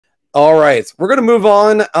All right, we're going to move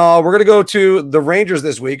on. We're going to go to the Rangers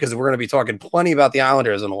this week because we're going to be talking plenty about the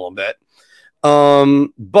Islanders in a little bit.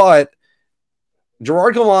 But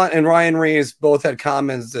Gerard Gallant and Ryan Reaves both had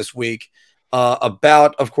comments this week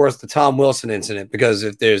about, of course, the Tom Wilson incident, because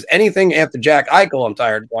if there's anything after Jack Eichel I'm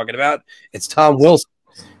tired of talking about, it's Tom Wilson.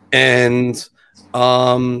 And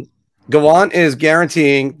Gallant is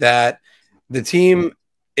guaranteeing that the team,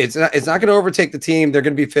 it's not going to overtake the team. They're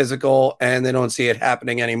going to be physical, and they don't see it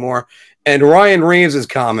happening anymore. And Ryan Reaves'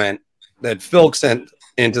 comment that Phil sent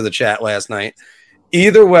into the chat last night,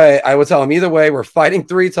 either way, I would tell him, either way, we're fighting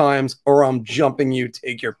 3 times or I'm jumping you,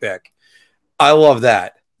 take your pick. I love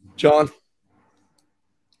that. John?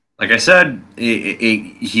 Like I said,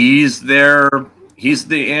 he's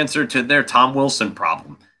the answer to their Tom Wilson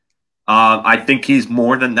problem. I think he's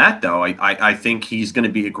more than that, though. I think he's going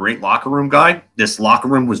to be a great locker room guy. This locker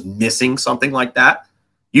room was missing something like that.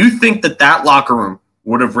 You think that locker room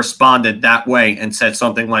would have responded that way and said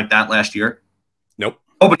something like that last year? Nope.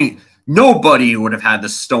 Nobody would have had the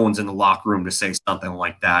stones in the locker room to say something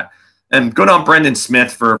like that. And good on Brendan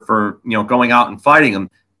Smith for going out and fighting him.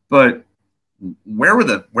 But where were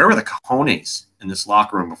the cojones in this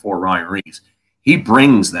locker room before Ryan Reaves? He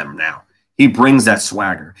brings them now. He brings that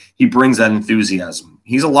swagger. He brings that enthusiasm.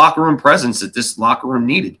 He's a locker room presence that this locker room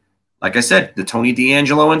needed. Like I said, the Tony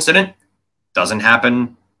DeAngelo incident doesn't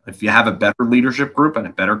happen if you have a better leadership group and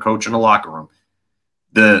a better coach in the locker room.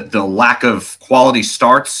 The lack of quality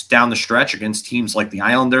starts down the stretch against teams like the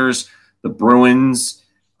Islanders, the Bruins,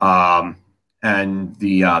 and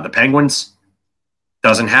the Penguins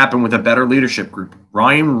doesn't happen with a better leadership group.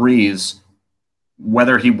 Ryan Reaves,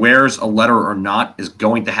 whether he wears a letter or not, is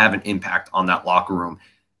going to have an impact on that locker room.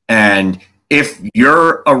 And if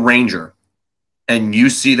you're a Ranger and you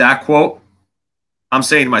see that quote, I'm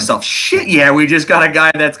saying to myself, shit, yeah, we just got a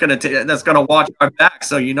guy that's gonna watch our back.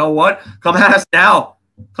 So you know what? Come at us now.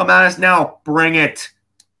 Bring it.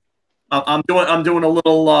 I'm doing a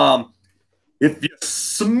little if you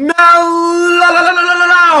smell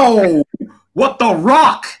what the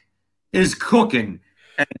Rock is cooking,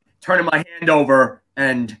 and turning my hand over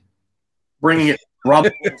and bringing it Rob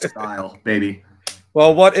style, baby.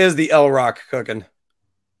 Well, what is the L Rock cooking?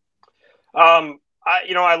 I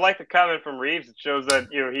like the comment from Reaves. It shows that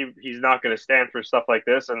he's not going to stand for stuff like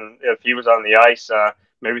this, and if he was on the ice,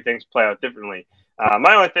 maybe things play out differently.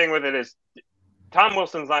 My only thing with it is Tom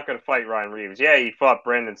Wilson's not going to fight Ryan Reaves. Yeah, he fought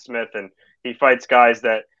Brandon Smith, and he fights guys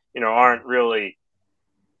that aren't really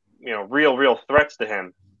real threats to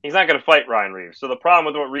him. He's not going to fight Ryan Reaves. So the problem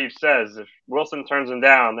with what Reaves says, if Wilson turns him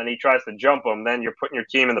down, then he tries to jump him, then you're putting your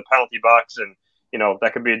team in the penalty box, and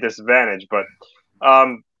that could be a disadvantage. But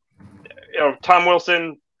Tom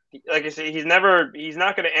Wilson, like I say, he's not going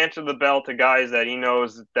to answer the bell to guys that he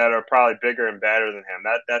knows that are probably bigger and badder than him.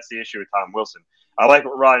 That's the issue with Tom Wilson. I like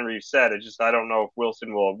what Ryan Reaves said. It's just I don't know if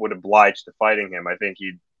Wilson would oblige to fighting him. I think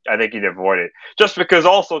he'd avoid it. Just because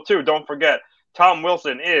also too, don't forget, Tom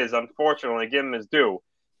Wilson is, unfortunately, give him his due,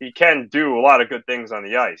 he can do a lot of good things on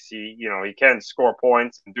the ice. He can score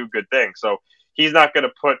points and do good things. So he's not going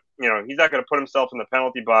to put himself in the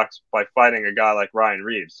penalty box by fighting a guy like Ryan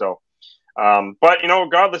Reaves. So, but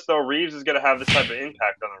regardless though, Reaves is going to have this type of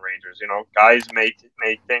impact on the Rangers. Guys may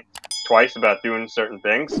think twice about doing certain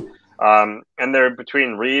things. And they're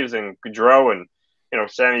between Reaves and Gaudreau and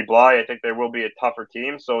Sammy Bly. I think there will be a tougher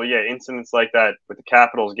team. So yeah, incidents like that with the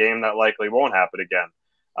Capitals game, that likely won't happen again.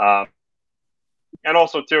 And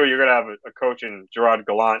also, too, you're going to have a coach in Gerard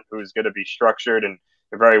Gallant who's going to be structured and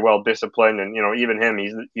very well disciplined. And, even him,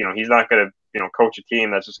 he's not going to, coach a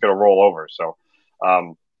team that's just going to roll over. So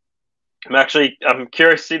I'm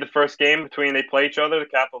curious to see the first game between they play each other, the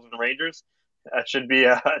Capitals and the Rangers. That should be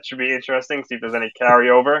interesting, see if there's any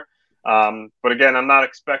carryover. But again, I'm not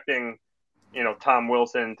expecting, Tom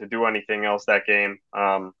Wilson to do anything else that game.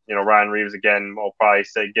 Ryan Reaves, again, will probably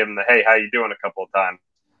give him the, hey, how you doing a couple of times.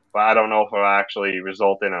 But I don't know if it'll actually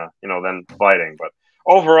result in them fighting. But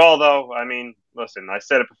overall, though, I mean, listen, I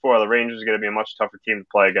said it before, the Rangers are going to be a much tougher team to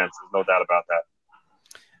play against. There's no doubt about that.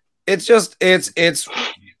 It's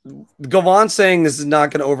Gallant saying this is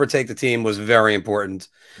not going to overtake the team was very important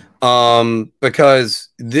because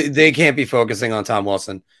they can't be focusing on Tom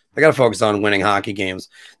Wilson. They got to focus on winning hockey games.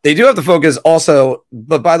 They do have to focus also,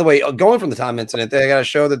 but by the way, going from the Tom incident, they got to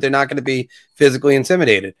show that they're not going to be physically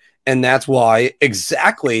intimidated. And that's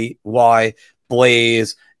exactly why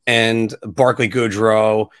Blaze and Barclay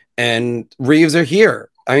Goodrow and Reaves are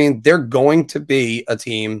here. I mean, they're going to be a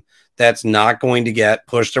team that's not going to get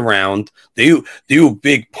pushed around. You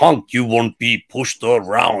big punk, you won't be pushed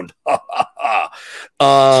around. What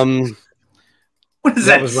is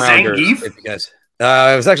that? Zangief?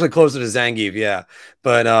 It was actually closer to Zangief, yeah.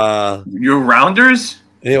 But your Rounders?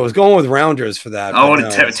 Yeah, I was going with Rounders for that. Oh, no,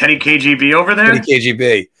 Teddy KGB over there? Teddy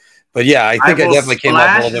KGB. But yeah, I think I definitely came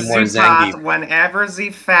up a little bit more Zangief. Whenever the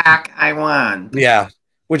fuck I want. Yeah,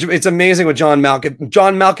 which it's amazing what John Malkovich.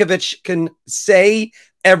 John Malkovich can say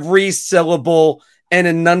every syllable and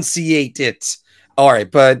enunciate it. All right,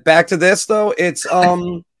 but back to this though. It's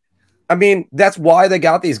I mean, that's why they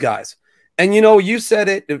got these guys. And you know, you said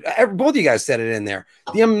it. Both of you guys said it in there.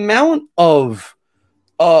 The amount of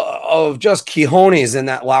just cojones in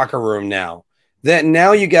that locker room now. That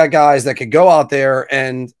now you got guys that could go out there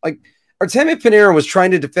and like Artemi Panarin was trying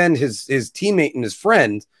to defend his teammate and his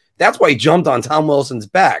friend. That's why he jumped on Tom Wilson's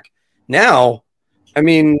back. Now, I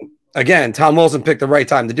mean, again, Tom Wilson picked the right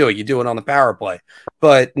time to do it. You do it on the power play,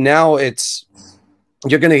 but now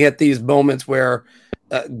you're going to get these moments where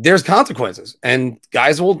there's consequences, and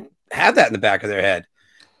guys will have that in the back of their head.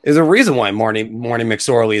 There's a reason why Marty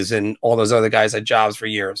McSorley's and all those other guys had jobs for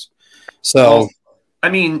years. So. Well, I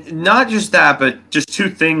mean, not just that, but just two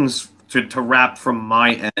things to wrap from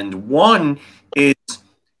my end. One is,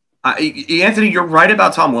 Anthony, you're right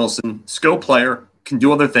about Tom Wilson. Skilled player, can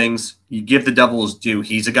do other things. You give the devil his due.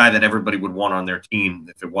 He's a guy that everybody would want on their team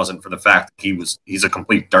if it wasn't for the fact that he's a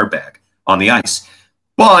complete dirtbag on the ice.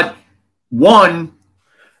 But one,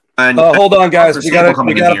 and hold on, guys. We gotta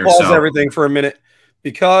pause everything for a minute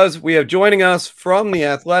because we have joining us from The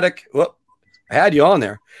Athletic. Whoop. I had you on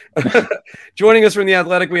there. Joining us from The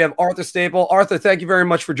Athletic, we have Arthur Staple. Arthur, thank you very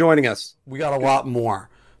much for joining us. We got a lot more.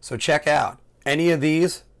 So check out any of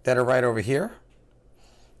these that are right over here.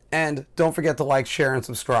 And don't forget to like, share, and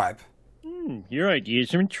subscribe. Your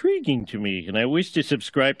ideas are intriguing to me, and I wish to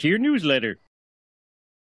subscribe to your newsletter.